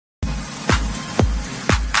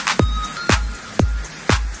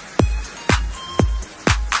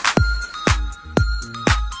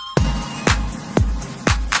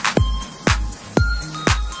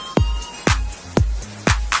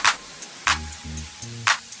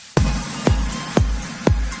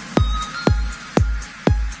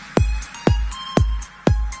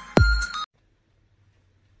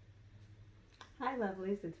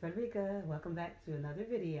it's Frederica. Welcome back to another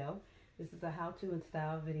video. This is a how-to and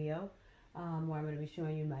style video where I'm going to be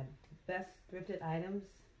showing you my best thrifted items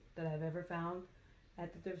that I've ever found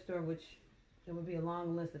at the thrift store, which it would be a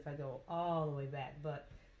long list if I go all the way back, but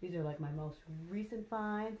these are like my most recent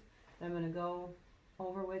finds that I'm going to go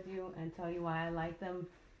over with you and tell you why I like them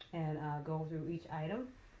and go through each item.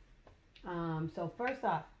 So first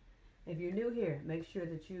off, if you're new here, make sure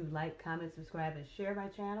that you like, comment, subscribe, and share my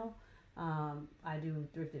channel. I do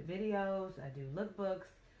thrifted videos, I do lookbooks,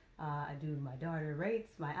 I do my daughter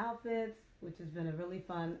rates, my outfits, which has been a really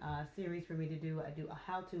fun series for me to do. I do a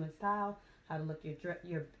how-to and style, how to look and dress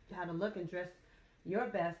your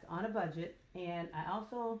best on a budget, and I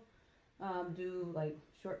also do like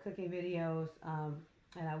short cooking videos,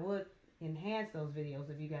 and I would enhance those videos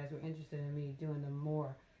if you guys were interested in me doing them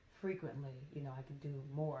more frequently. You know, I could do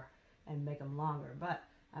more and make them longer, but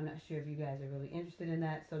I'm not sure if you guys are really interested in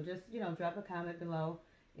that. So just, you know, drop a comment below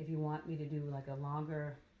if you want me to do like a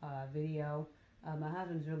longer video. My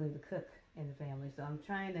husband's really the cook in the family, so I'm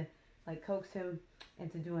trying to like coax him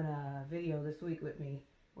into doing a video this week with me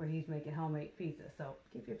where he's making homemade pizza. So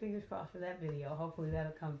keep your fingers crossed for that video. Hopefully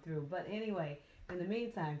that'll come through. But anyway, in the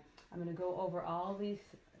meantime, I'm going to go over all these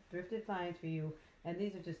thrifted finds for you, and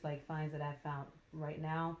these are just like finds that I found right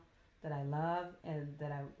now that I love and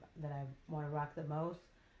that I want to rock the most.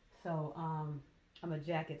 So I'm a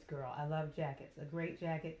jackets girl. I love jackets. A great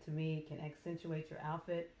jacket to me can accentuate your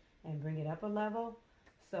outfit and bring it up a level.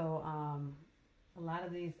 So a lot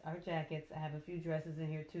of these are jackets. I have a few dresses in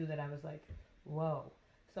here too that I was like, whoa.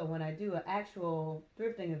 So when I do an actual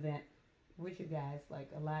thrifting event with you guys, like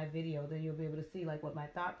a live video, then you'll be able to see like what my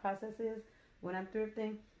thought process is when I'm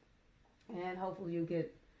thrifting, and hopefully you'll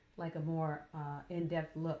get like a more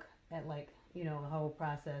in-depth look at, like, you know, the whole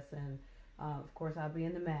process. And of course I'll be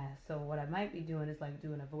in the mask, so what I might be doing is like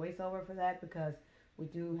doing a voiceover for that, because we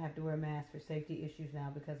do have to wear masks for safety issues now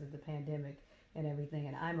because of the pandemic and everything,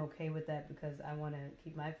 and I'm okay with that because I want to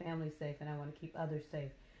keep my family safe and I want to keep others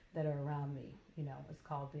safe that are around me. You know, it's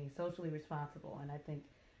called being socially responsible, and I think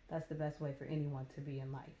that's the best way for anyone to be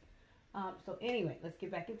in life. So anyway, let's get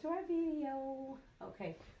back into our video.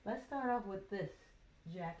 Okay, let's start off with this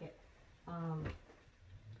jacket.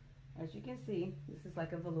 As you can see, this is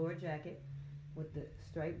like a velour jacket with the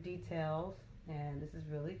striped details, and this is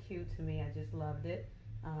really cute to me. I just loved it.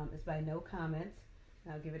 It's by No Comments.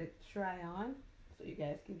 I'll give it a try on so you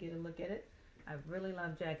guys can get a look at it. I really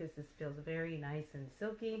love jackets. This feels very nice and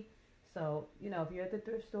silky. So, you know, if you're at the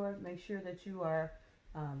thrift store, make sure that you are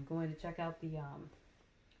going to check out the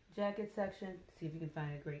jacket section, see if you can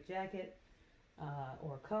find a great jacket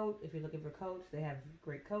or coat. If you're looking for coats, they have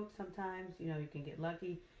great coats sometimes. You know, you can get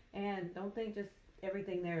lucky. And don't think just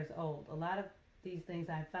everything there is old. A lot of these things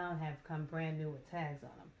I found have come brand new with tags on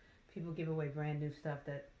them. People give away brand new stuff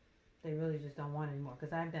that they really just don't want anymore,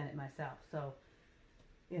 because I've done it myself. So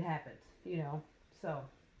it happens, you know. So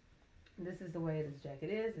this is the way this jacket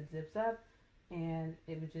is. It zips up, and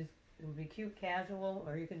it would be cute casual,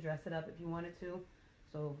 or you can dress it up if you wanted to.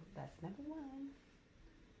 So that's number one.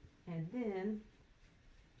 And then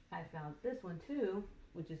I found this one too,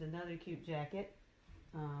 which is another cute jacket.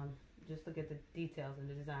 Just look at the details and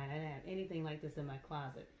the design. I didn't have anything like this in my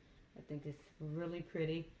closet. I think it's really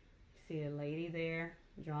pretty. You see a lady there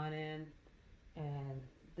drawn in, and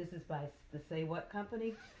this is by the Say What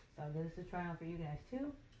company. So I'll give this a try on for you guys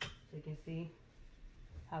too, so you can see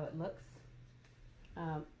how it looks.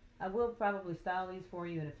 I will probably style these for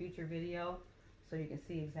you in a future video, so you can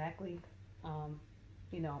see exactly,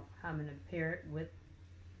 you know, how I'm going to pair it with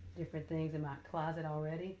different things in my closet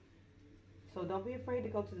already. So don't be afraid to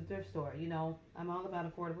go to the thrift store. You know, I'm all about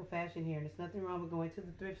affordable fashion here, and there's nothing wrong with going to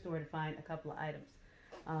the thrift store to find a couple of items.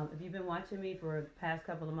 If you've been watching me for the past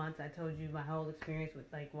couple of months, I told you my whole experience with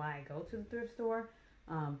like why I go to the thrift store.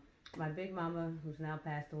 My big mama, who's now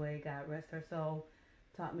passed away, God rest her soul,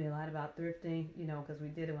 taught me a lot about thrifting, you know, because we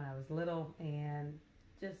did it when I was little, and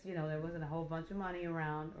just, you know, there wasn't a whole bunch of money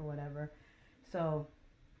around or whatever. So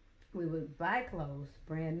we would buy clothes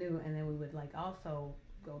brand new, and then we would like also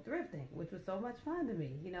go thrifting, which was so much fun to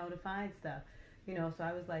me, you know, to find stuff, you know. So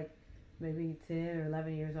I was like maybe 10 or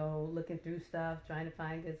 11 years old, looking through stuff, trying to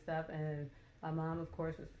find good stuff, and my mom, of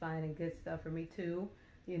course, was finding good stuff for me too,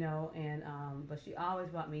 you know. And but she always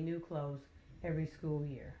bought me new clothes every school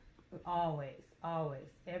year. Always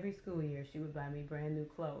every school year she would buy me brand new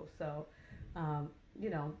clothes. So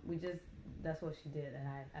you know, that's what she did, and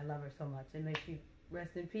I love her so much, and may she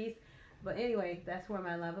rest in peace. But anyway, that's where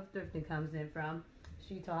my love of thrifting comes in from.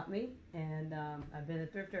 She taught me, and I've been a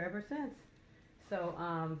thrifter ever since. So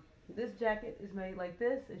this jacket is made like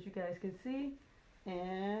this, as you guys can see.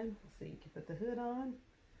 And let's see, you can put the hood on.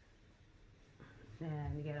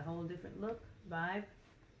 and you get a whole different look, vibe.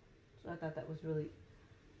 So I thought that was really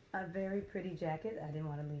a very pretty jacket. I didn't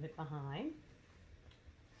want to leave it behind.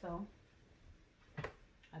 So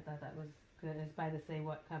I thought that was good. It's by the Say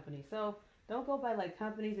What company. So don't go by like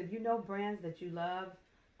companies. If you know brands that you love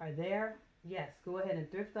are there, yes, go ahead and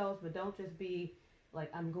thrift those, but don't just be like,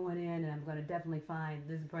 I'm going in and I'm going to definitely find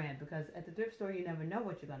this brand, because at the thrift store you never know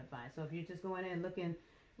what you're going to find. So if you're just going in looking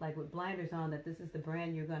like with blinders on that this is the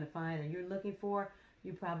brand you're going to find and you're looking for,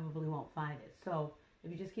 you probably won't find it. So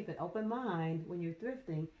if you just keep an open mind when you're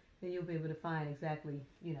thrifting, then you'll be able to find exactly,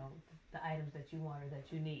 you know, the items that you want or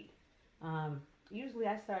that you need. Usually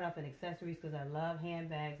I start off in accessories because I love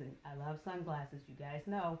handbags and I love sunglasses. You guys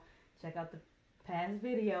know. Check out the past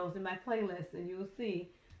videos in my playlist and you'll see.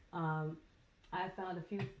 I found a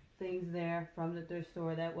few things there from the thrift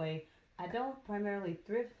store. That way I don't primarily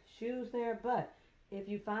thrift shoes there, but if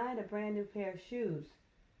you find a brand new pair of shoes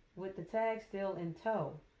with the tag still in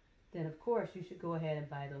tow, then of course you should go ahead and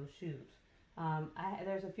buy those shoes.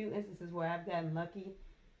 There's a few instances where I've gotten lucky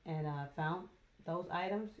and found those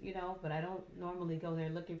items, you know, but I don't normally go there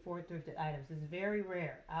looking for thrifted items. It's very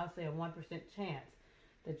rare. I'll say a 1% chance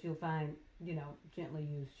that you'll find, you know, gently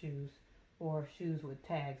used shoes or shoes with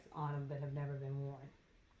tags on them that have never been worn.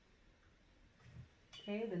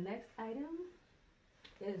 Okay, the next item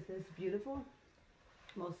is this beautiful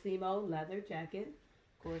Mossimo leather jacket.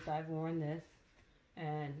 Of course, I've worn this,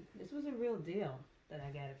 and this was a real deal that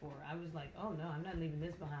I got it for. I was like, oh no, I'm not leaving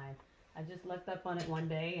this behind. I just left up on it one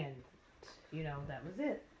day and, you know, that was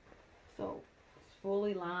it. So, it's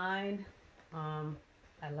fully lined.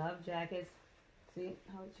 I love jackets. See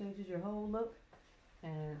how it changes your whole look?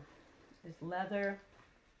 And it's leather.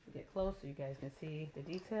 If you get close so you guys can see the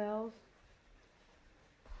details.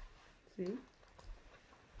 See?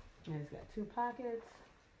 And it's got 2 pockets.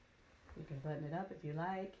 You can button it up if you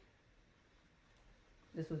like.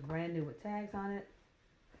 This was brand new with tags on it.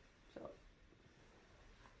 So,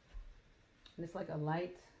 and it's like a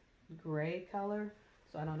light gray color.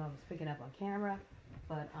 So I don't know if it's picking up on camera,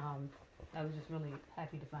 but I was just really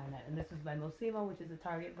happy to find that. And this is by Mossimo, which is a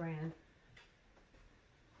Target brand.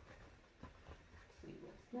 Let's see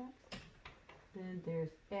what's next. Then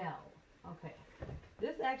there's L. Okay.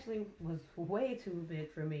 This actually was way too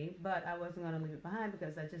big for me, but I wasn't going to leave it behind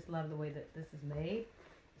because I just love the way that this is made.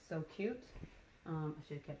 It's so cute. I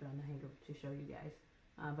should have kept it on the hanger to show you guys.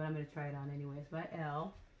 But I'm going to try it on anyways. By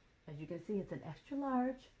L. As you can see, it's an extra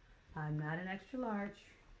large. I'm not an extra large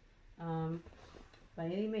by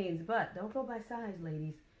any means, but don't go by size,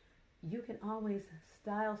 ladies. You can always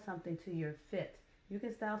style something to your fit. You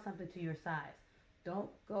can style something to your size. Don't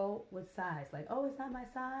go with size. Like, oh, it's not my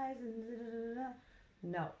size.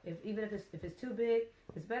 No, even if it's too big,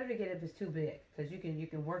 it's better to get it if it's too big, because you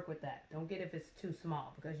can work with that. Don't get it if it's too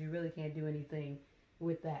small, because you really can't do anything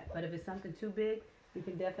with that. But if it's something too big, you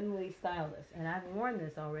can definitely style this. And I've worn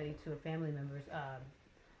this already to a family member's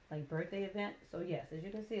like birthday event. So yes, as you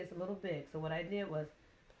can see, it's a little big. So what I did was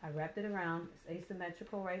I wrapped it around. It's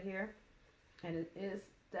asymmetrical right here, and it is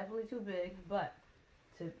definitely too big. But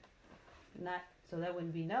so that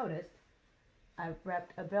wouldn't be noticed, I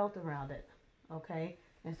wrapped a belt around it. Okay,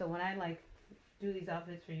 and so when I like do these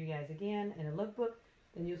outfits for you guys again in a lookbook,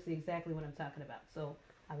 then you'll see exactly what I'm talking about. So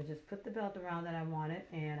I would just put the belt around that I wanted,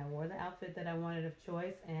 and I wore the outfit that I wanted of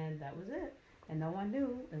choice, and that was it. And no one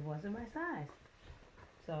knew it wasn't my size.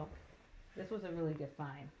 So this was a really good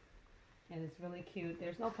find, and it's really cute.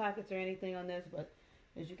 There's no pockets or anything on this, but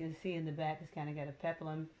as you can see in the back, it's kind of got a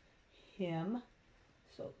peplum hem,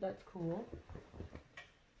 so that's cool.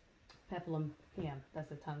 Peplum hem,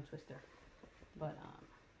 that's a tongue twister. But,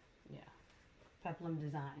 yeah, peplum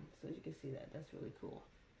design. So as you can see that's really cool.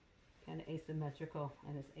 Kind of asymmetrical,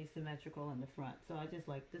 and it's asymmetrical in the front. So I just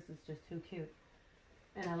like, this is just too cute.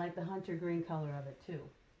 And I like the hunter green color of it too.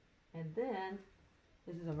 And then,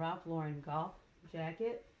 this is a Ralph Lauren golf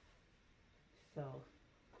jacket. So,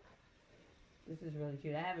 this is really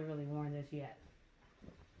cute. I haven't really worn this yet.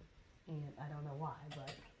 And I don't know why,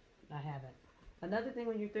 but I haven't. Another thing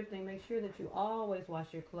when you're thrifting, make sure that you always wash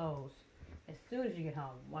your clothes. As soon as you get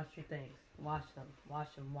home, wash your things. Wash them, wash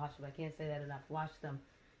them, wash them. I can't say that enough. Wash them.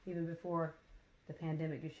 Even before the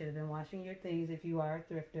pandemic, you should have been washing your things if you are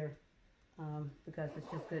a thrifter, because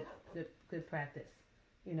it's just good practice.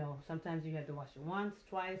 You know, sometimes you have to wash it once,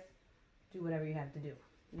 twice, do whatever you have to do.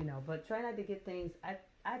 You know, but try not to get things.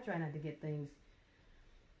 I try not to get things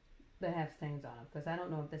that have stains on them, because I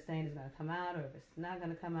don't know if the stain is going to come out or if it's not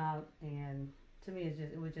going to come out. And to me,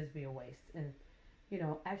 it would just be a waste. And you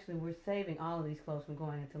know, actually we're saving all of these clothes from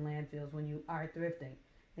going into landfills when you are thrifting.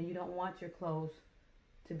 And you don't want your clothes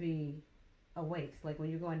to be a waste. Like when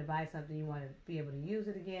you're going to buy something, you want to be able to use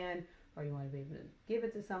it again, or you want to be able to give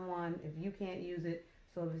it to someone if you can't use it.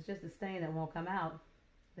 So if it's just a stain that won't come out,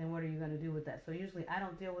 then what are you going to do with that? So usually I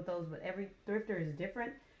don't deal with those, but every thrifter is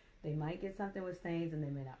different. They might get something with stains and they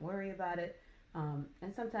may not worry about it.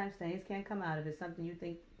 And sometimes stains can come out. If it's something you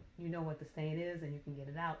think you know what the stain is and you can get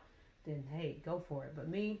it out, then hey, go for it. But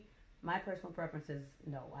me, my personal preference is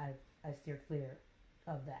no, I steer clear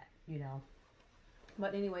of that, you know.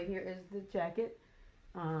 But anyway, here is the jacket.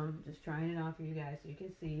 Just trying it on for you guys so you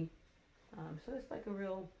can see. So it's like a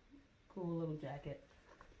real cool little jacket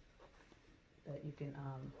that you can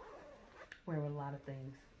wear with a lot of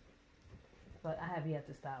things. But I have yet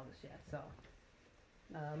to style this yet, so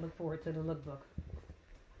look forward to the lookbook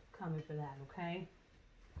coming for that, okay?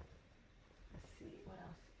 Let's see, what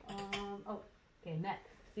else? Oh, okay,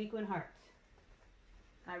 next, sequin hearts.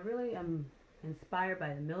 I really am inspired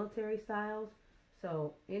by the military styles,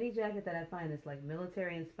 so any jacket that I find that's like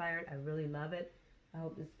military inspired, I really love it. I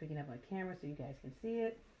hope this is picking up on camera so you guys can see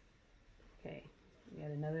it. Okay, we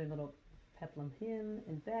got another little peplum hem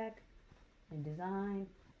in back and design.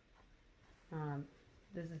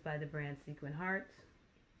 This is by the brand Sequin Hearts.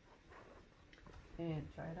 And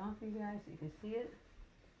try it on for you guys so you can see it.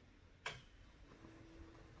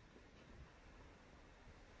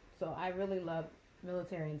 So I really love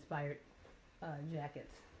military inspired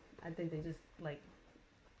jackets. I think they just like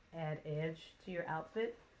add edge to your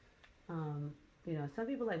outfit. You know, some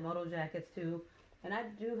people like moto jackets too. And I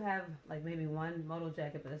do have like maybe one moto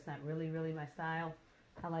jacket, but it's not really my style.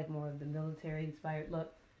 I like more of the military inspired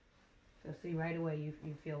look. So see right away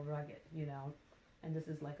you feel rugged, you know. And this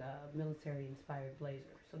is like a military inspired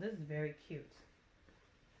blazer. So this is very cute.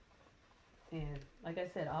 And like I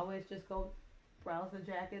said, always just go browse the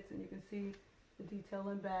jackets and you can see the detail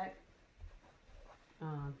in back.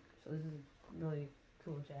 So this is a really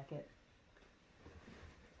cool jacket.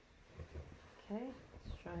 Okay,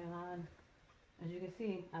 let's try it on. As you can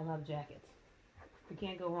see, I love jackets. You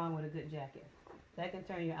can't go wrong with a good jacket. That can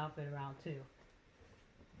turn your outfit around too.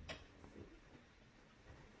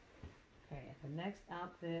 Okay, the next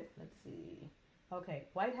outfit, let's see. Okay,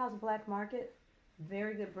 White House Black Market.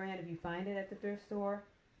 Very good brand if you find it at the thrift store.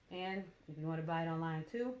 And if you want to buy it online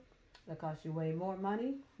too, that costs you way more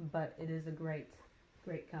money, but it is a great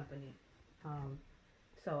company.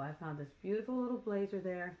 So I found this beautiful little blazer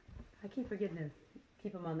there. I keep forgetting to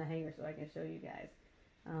keep them on the hanger so I can show you guys.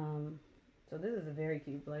 So this is a very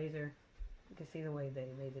cute blazer. You can see the way they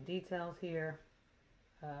made the details here.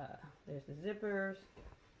 There's the zippers,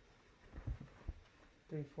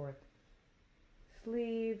 3/4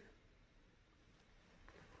 sleeve.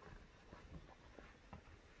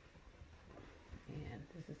 And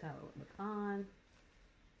this is how it would look on.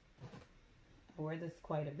 I wear this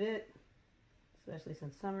quite a bit, especially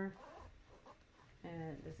since summer.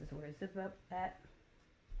 And this is where it zips up at.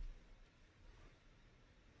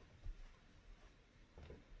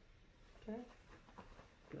 Okay.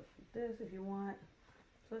 Go with this if you want.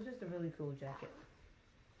 So it's just a really cool jacket.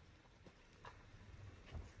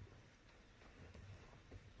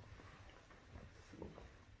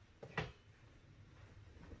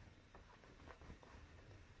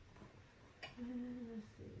 Let's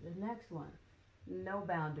see, the next one, No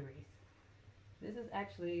Boundaries. This is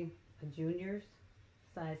actually a junior's,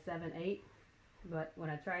 size 7-8, but when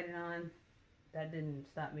I tried it on, that didn't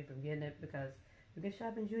stop me from getting it because you can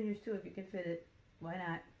shop in juniors too if you can fit it. Why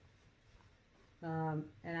not?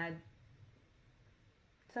 And I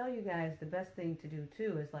tell you guys the best thing to do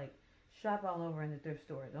too is like shop all over in the thrift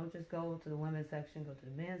store. Don't just go to the women's section, go to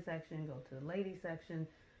the men's section, go to the ladies section.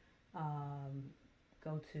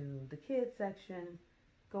 Go to the kids section,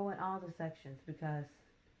 go in all the sections because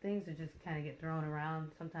things are just kind of get thrown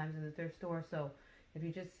around sometimes in the thrift store. So if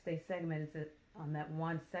you just stay segmented on that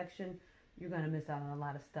one section, you're going to miss out on a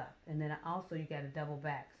lot of stuff. And then also you got to double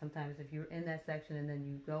back. Sometimes if you're in that section and then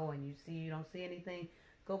you go and you don't see anything,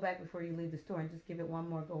 go back before you leave the store and just give it one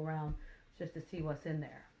more go around just to see what's in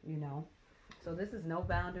there, you know. So this is No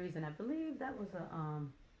Boundaries, and I believe that was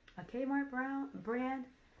a Kmart brand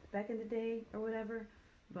back in the day or whatever,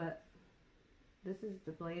 but this is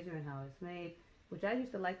the blazer and how it's made, which I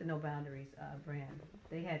used to like the No Boundaries brand.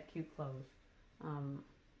 They had cute clothes.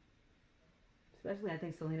 Especially I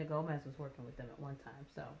think Selena Gomez was working with them at one time,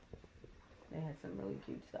 so they had some really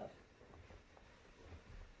cute stuff.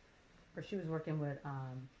 Or she was working with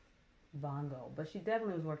Vongo, but she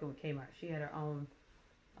definitely was working with Kmart. She had her own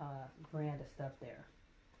brand of stuff there.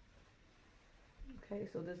 Okay,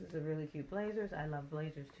 so this is a really cute blazers. I love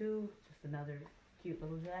blazers too. Just another cute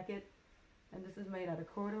little jacket. And this is made out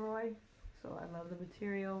of corduroy. So I love the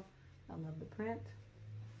material. I love the print.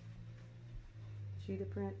 cheetah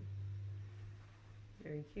print.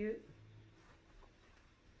 Very cute.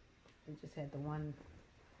 It just had the one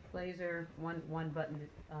blazer, one button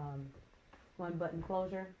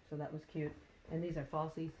closure, so that was cute. And these are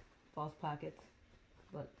falsies, false pockets,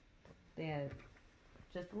 but they had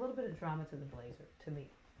just a little bit of drama to the blazer, to me.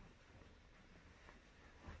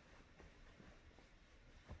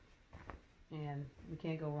 And you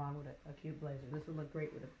can't go wrong with a cute blazer. This would look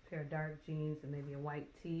great with a pair of dark jeans and maybe a white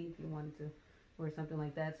tee if you wanted to wear something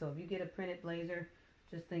like that. So if you get a printed blazer,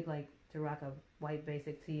 just think like to rock a white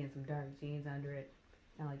basic tee and some dark jeans under it,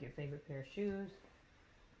 and like your favorite pair of shoes.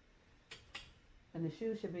 And the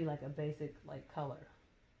shoes should be like a basic like color,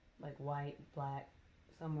 like white, black,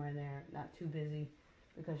 somewhere in there, not too busy,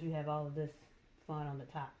 because you have all of this fun on the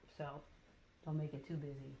top, so don't make it too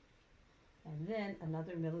busy. And then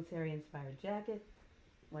another military inspired jacket,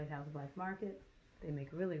 White House Black Market. They make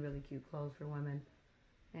really, really cute clothes for women.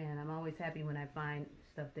 And I'm always happy when I find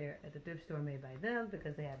stuff there at the thrift store made by them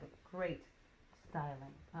because they have a great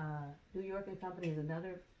styling. New York and Company is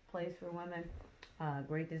another place for women.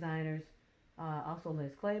 Great designers. Also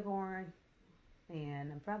Liz Claiborne.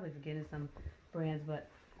 And I'm probably forgetting some brands, but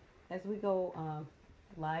as we go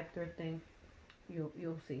live thrifting,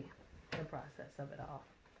 you'll see the process of it all.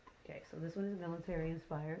 Okay, so this one is military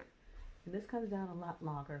inspired. And this comes down a lot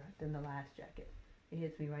longer than the last jacket. It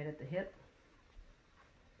hits me right at the hip.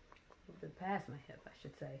 A little bit past my hip, I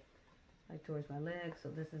should say. Like towards my leg. So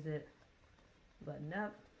this is it. Buttoned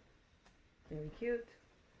up. Very cute.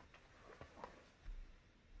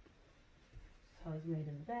 That's how it's made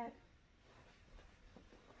in the back.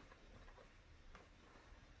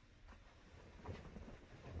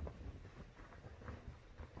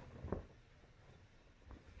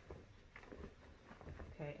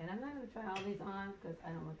 Okay, and I'm not going to try all these on because I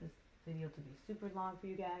don't want this video to be super long for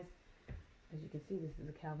you guys. As you can see, this is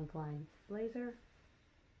a Calvin Klein blazer.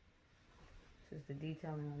 This is the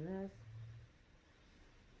detailing on this.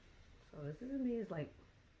 So this is, to me, is like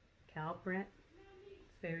cow print.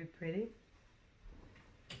 It's very pretty.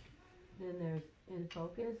 Then there's In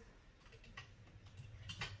Focus,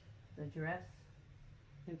 the dress,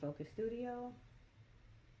 In Focus Studio.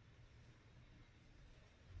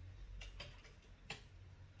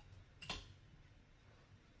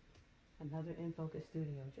 Another In Focus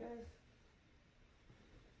Studio dress.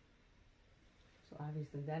 So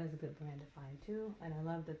obviously that is a good brand to find too. And I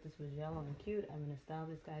love that this was yellow and cute. I'm going to style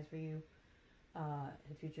this, guys, for you in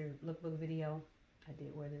a future lookbook video. I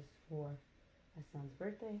did wear this for my son's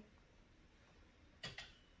birthday.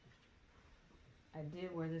 I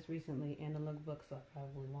did wear this recently in the lookbook, so I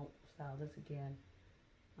probably won't style this again.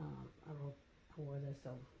 I wore this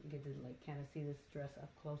so you get to like kind of see this dress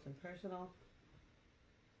up close and personal.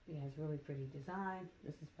 It has really pretty design.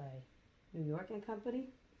 This is by New York and Company.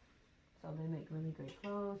 So they make really great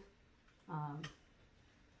clothes. I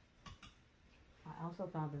also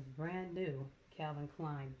found this brand new Calvin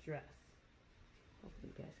Klein dress.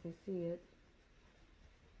 Hopefully you guys can see it.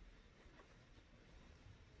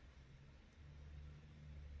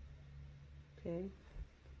 Okay.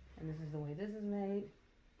 And this is the way this is made.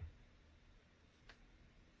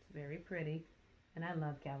 It's very pretty. And I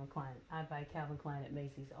love Calvin Klein. I buy Calvin Klein at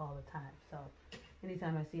Macy's all the time. So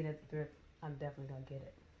anytime I see it at the thrift, I'm definitely going to get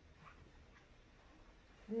it.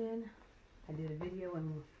 Then I did a video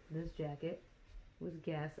on this jacket. It was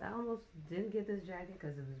Guess. I almost didn't get this jacket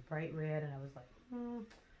because it was bright red. And I was like,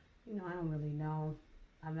 you know, I don't really know.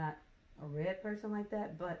 I'm not a red person like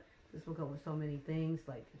that. But this will go with so many things.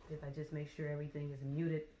 Like if I just make sure everything is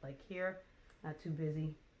muted, like here, not too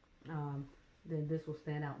busy, then this will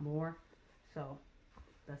stand out more. So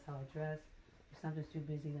that's how I dress. If something's too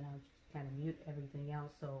busy, then I'll just kind of mute everything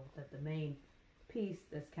else so that the main piece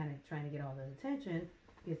that's kind of trying to get all the attention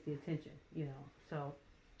gets the attention, you know. So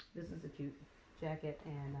this is a cute jacket,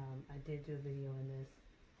 and I did do a video in this,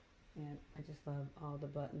 and I just love all the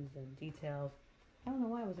buttons and details. I don't know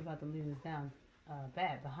why I was about to leave this down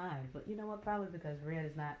bad behind, but you know what? Probably because red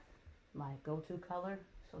is not my go-to color,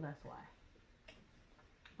 so that's why.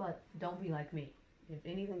 But don't be like me. If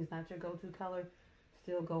anything's not your go-to color,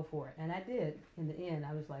 still go for it. And I did in the end.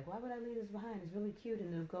 I was like, why would I leave this behind? It's really cute,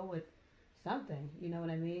 and it'll go with something. You know what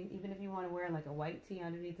I mean? Even if you want to wear like a white tee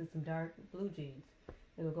underneath and some dark blue jeans,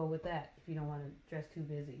 it'll go with that if you don't want to dress too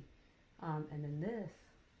busy. And then this,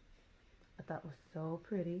 I thought was so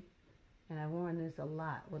pretty. And I've worn this a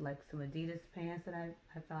lot with like some Adidas pants that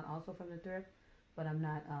I found also from the thrift. But I'm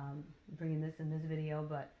not bringing this in this video,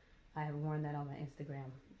 but I have worn that on my Instagram.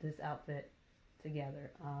 This outfit together.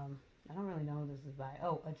 I don't really know who this is by.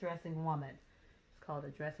 Oh, A Dressing Woman. It's called A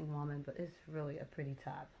Dressing Woman, but it's really a pretty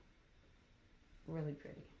top. Really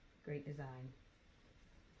pretty. Great design.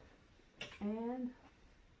 And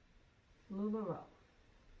LuLaRoe.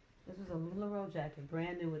 This was a LuLaRoe jacket,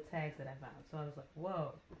 brand new with tags that I found. So I was like,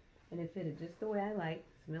 whoa. And it fitted just the way I like.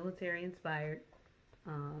 It's military inspired.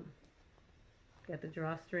 Got the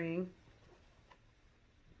drawstring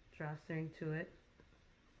to it.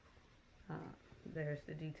 There's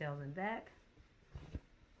the details in back.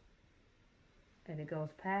 And it goes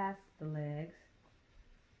past the legs.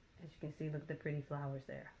 As you can see, look at the pretty flowers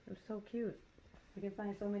there. They're so cute. You can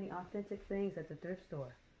find so many authentic things at the thrift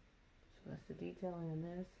store. So that's the detailing on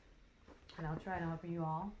this. And I'll try it on for you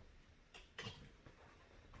all.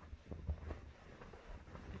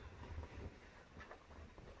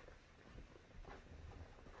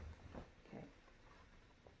 Okay.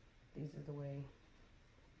 These are the way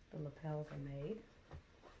the lapels are made.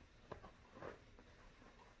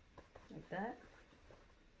 Like that.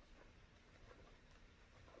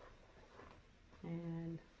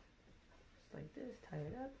 And just like this, tie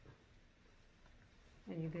it up.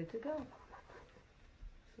 And you're good to go.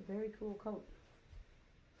 It's a very cool coat.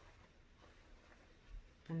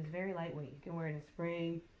 And it's very lightweight. You can wear it in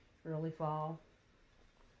spring, early fall.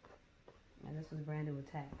 And this was brand new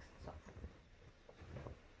with tags. So.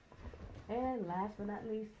 And last but not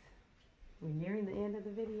least, we're nearing the end of the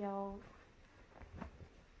video.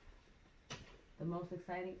 The most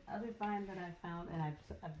exciting other find that I found, and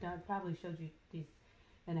I've done, probably showed you these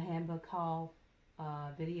in a handbook haul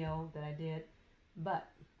video that I did. But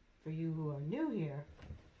for you who are new here,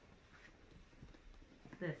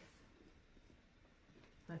 this.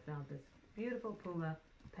 I found this beautiful Puma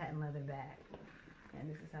patent leather bag. And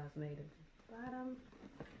this is how it's made at the bottom.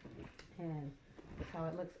 And this is how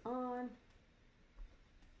it looks on.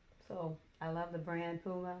 So I love the brand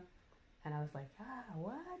Puma. And I was like,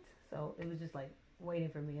 what? So it was just like waiting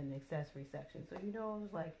for me in the accessory section. So you know, I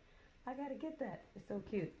was like, I gotta get that. It's so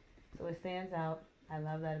cute. So it stands out. I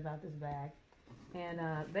love that about this bag. And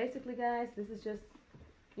basically, guys, this is just,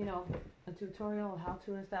 you know, a tutorial,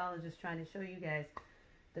 how-to and style. Is just trying to show you guys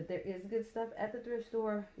that there is good stuff at the thrift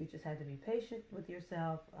store. You just have to be patient with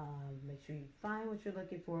yourself. Make sure you find what you're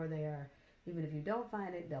looking for there. Even if you don't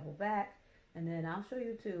find it, double back. And then I'll show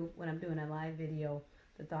you too, when I'm doing a live video,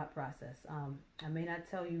 the thought process. I may not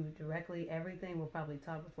tell you directly everything. We'll probably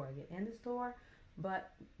talk before I get in the store.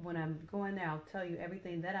 But when I'm going there, I'll tell you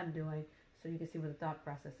everything that I'm doing so you can see what the thought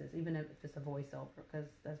process is, even if it's a voiceover, because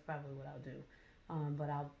that's probably what I'll do. But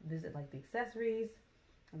I'll visit like the accessories,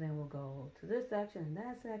 and then we'll go to this section and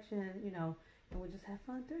that section, you know, and we'll just have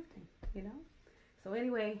fun thrifting, you know. So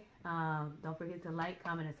anyway, don't forget to like,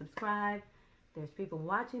 comment, and subscribe. There's people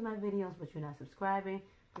watching my videos, but you're not subscribing.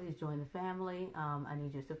 Please join the family. I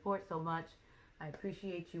need your support so much. I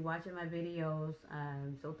appreciate you watching my videos.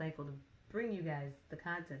 I'm so thankful to bring you guys the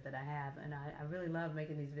content that I have, and I really love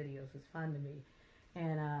making these videos. It's fun to me.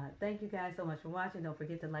 And thank you guys so much for watching. Don't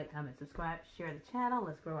forget to like, comment, subscribe, share the channel.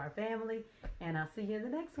 Let's grow our family. And I'll see you in the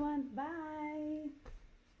next one. Bye.